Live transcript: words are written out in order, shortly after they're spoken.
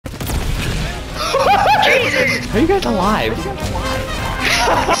How are you guys alive?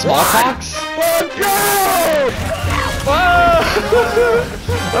 Smallpox? Let's go! Whoa!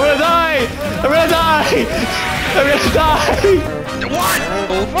 I'm gonna die! I'm gonna die! I'm gonna die! What?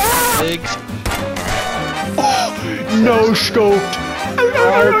 Big. Oh, no scoped!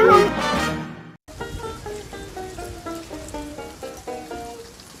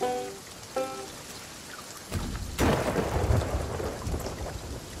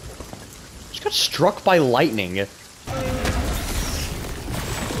 Just got struck by lightning.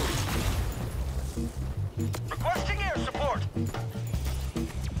 Requesting air support.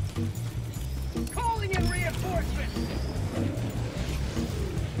 Calling in reinforcements.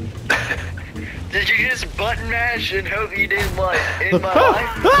 Did you just button mash and hope you didn't like in my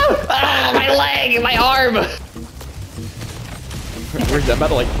life? Oh, my leg! My arm! Where's that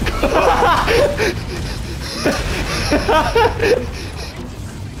metal like?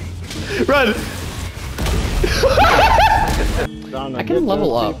 Run! I can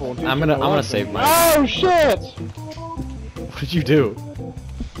level up. I'm gonna save my. Oh shit! What did you do?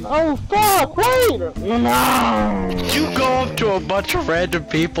 Oh fuck! Wait! No! You go up to a bunch of random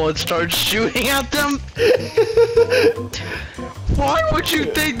people and start shooting at them? Why would you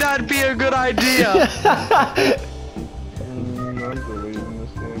think that'd be a good idea? I'm deleting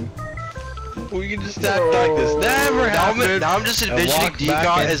this game. We can just act like this never happened. Now I'm just envisioning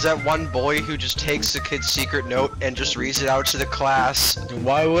Deacon as that one boy who just takes the kid's secret note and just reads it out to the class.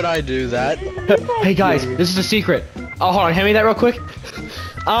 Why would I do that? Hey guys, this is a secret. Oh, hold on, hand me that real quick.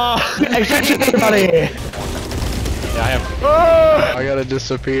 Attention everybody! Yeah, I am. I gotta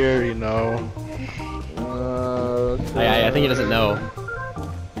disappear, you know. I think he doesn't know.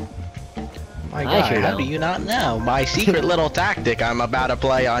 My I God, sure how don't. do you not know? My secret little tactic I'm about to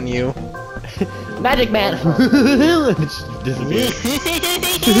play on you. Magic man! Disappear.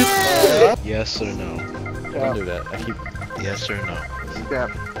 Yes or no? Don't do that. I keep. Yes or no? Cap.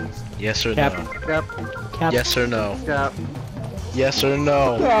 Yes or Cap. no? Cap. Cap. Yes or no? Cap. Yes or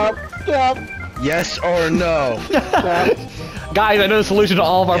no? Cap. Cap. Yes or no? Cap. Guys, I know the solution to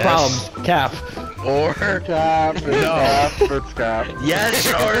all of our Yes. problems. Cap. Or Cap. It's No. Cap. It's Cap. yes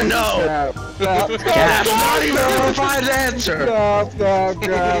or no? Cap. Cap. That's not even a verified answer. Cap. Cap.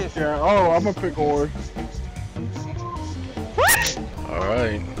 Cap. Cap. Oh, I'm a pick horse. All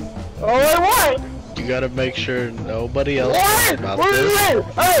right. Oh wait, what? You gotta make sure nobody else What? knows about What this. is it?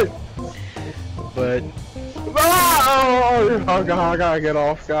 Hey! But Oh, I gotta get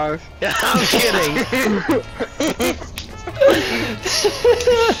off, guys. I'm kidding.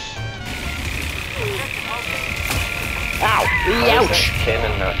 Ow! Ouch!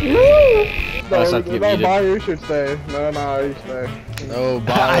 No, that's not to get no, muted. Bio, you should stay. No, you stay. No, I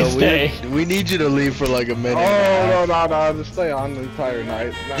Bio, stay. we need you to leave for like a minute. Oh, no, just stay on the entire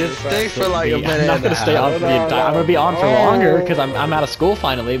night. Just stay for like a I'm minute. not and gonna a stay half. on for the entire. I'm gonna be on for longer because I'm out of school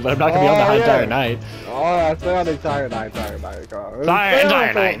finally, but I'm not gonna be on the entire night. Alright, stay on the entire night, Entire night.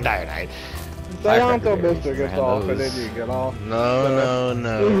 night. Stay on until Hyper Mr. gets Grand off and those. then you get off. No.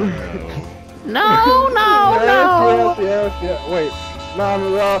 No, no, Yes. Wait.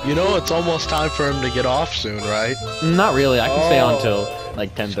 No. You know it's almost time for him to get off soon, right? Not really. I can stay on till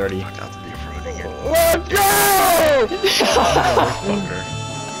like 10:30. Let's go! Motherfucker.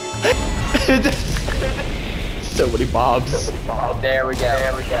 So many bobs. There we go.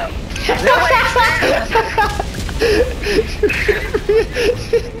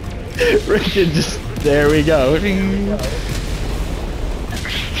 Freaking just there we go.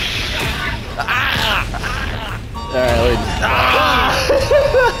 Alright,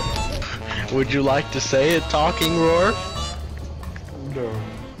 Would you like to say it, Talking Roar? No.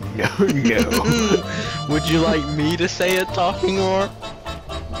 no. Would you like me to say it, Talking Roar?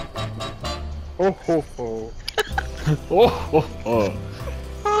 Oh, ho, ho. Oh.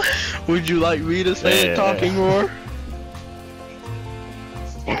 Would you like me to say it, Talking Roar?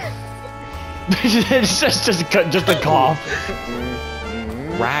 It's just a cough.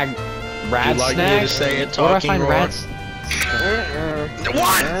 Rad Would you like me snack? to say it, Where do I Talking find Roar? rats?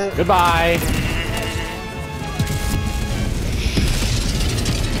 What? Goodbye.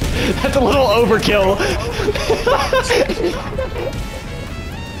 That's a little overkill.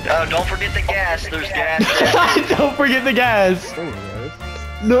 Oh, don't forget the gas. There's gas. Don't forget the gas. Oh, guys.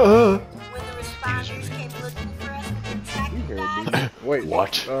 No. When the responders came looking for us, we tracked You them heard down. me. Wait.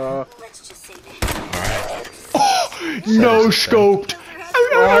 What? Let's just say that. No scoped.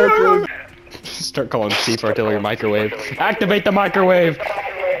 Alright, Start calling Thief Artillery Microwave. Activate the microwave.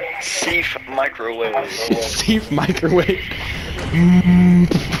 Safe microwave. Thief Microwave.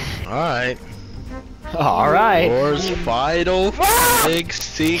 Alright. All right. War's vital big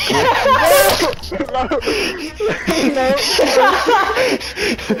secret.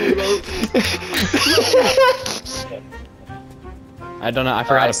 I don't know. I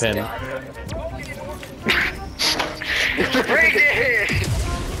forgot a pin. Break it!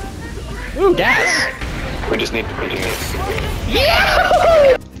 Ooh, gas. We just need to be doing this.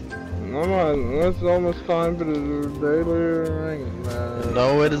 Come on, that's almost time for the daily ring, man.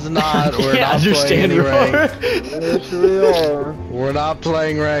 No, it is not. We're Yeah, not playing any ranked. Yes, we are. We're not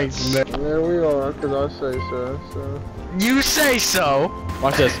playing ranked. Yeah, we are, because I say so, You say so.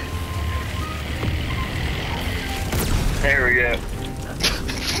 Watch this. There we go.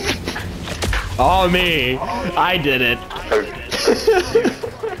 Oh, me. I did it.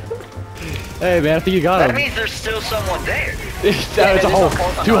 Hey, man, I think you got That him. means there's still someone there. That was a Hulk.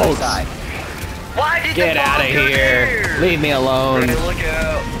 Two Hulks. Why did Get the out of bomb go here. there? Leave me alone. Ready, look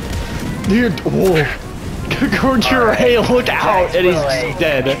out. Dude, whoa. Ray, look out, and he's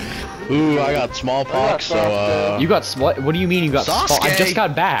dead. Ooh, I got smallpox, so You got what? What do you mean you got small? I Sasuke. just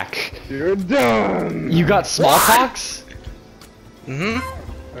got back. You're done! You got smallpox?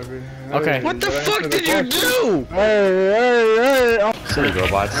 Okay. What the fuck did you do? Hey! Silly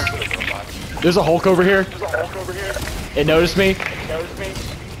robots. There's a Hulk over here. It noticed me.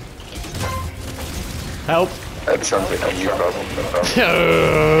 Help. That sounds like a you problem.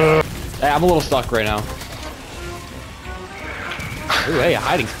 Hey, I'm a little stuck right now. Ooh, hey, a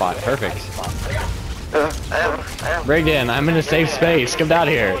hiding spot. Perfect. Rigged in. I'm in a safe space. Come down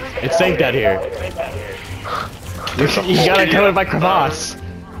here. It's safe down here. You gotta come in my crevasse.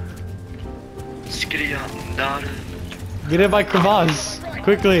 Skitty up, daughter. Get in my crevasse.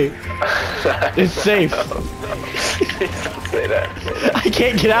 Quickly. It's safe. Say that. I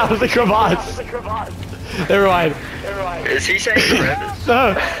can't get out of the crevasse. Never mind. Is he saying crevice?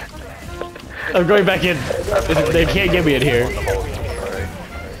 No. I'm going back in. They can't get me in here.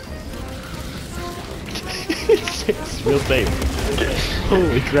 It's real safe.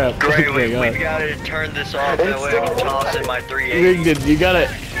 Holy crap. Great, What's we going on? gotta turn this off, that way I can toss in my 380. Rigged it. You got it.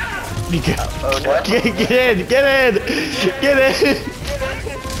 You got get in. Get in. Get in.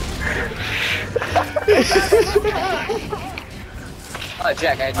 Oh,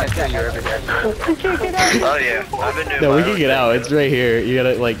 Jack, I didn't know you were over there. Oh yeah, I've been doing No, we my can own get thing. out. It's right here. You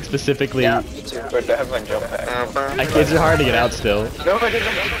gotta like specifically. Yeah, me too. But they have one jump pack. It's hard to get out still. No, I didn't.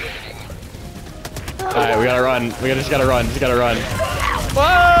 Alright, we gotta run. We just gotta run. Just gotta run.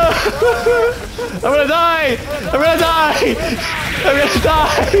 Whoa! I'm gonna die! I'm gonna die! I'm gonna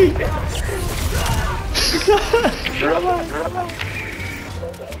die!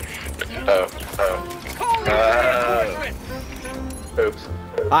 Oops.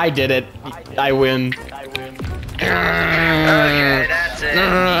 I did it. I win. Okay, that's it.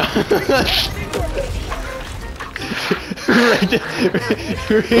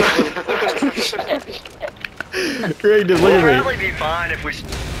 Rigged it, look We'll at me. probably be fine if we.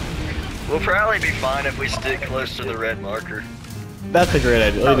 We'll probably be fine if we stick close to the red marker. That's a great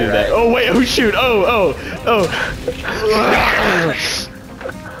idea. Let me do that. Oh wait, oh shoot, oh.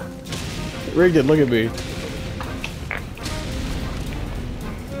 Rigged it, look at me.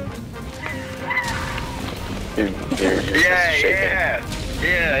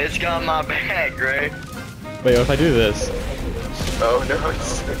 Yeah, it's got my back, right? Wait, what if I do this? Oh no,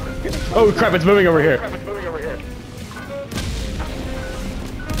 it's... Oh crap, it's moving over here.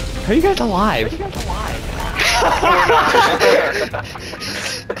 How are you guys alive?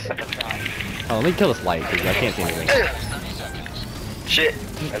 Oh, let me kill this light, because I can't see anything. Shit,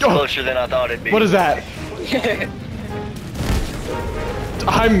 that's closer than I thought it'd be. What is that?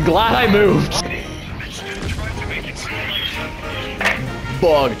 I'm glad I moved.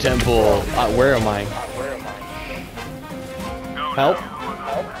 Bug temple. Where am I? Help?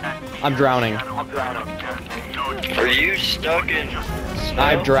 I'm drowning. Are you stuck in snow?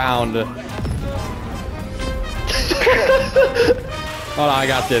 I've drowned. Hold on, I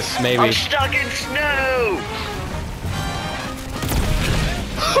got this, maybe. I'm stuck in snow!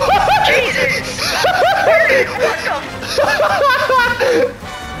 Jesus! What the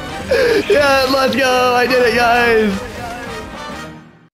Yeah, let's go! I did it, guys!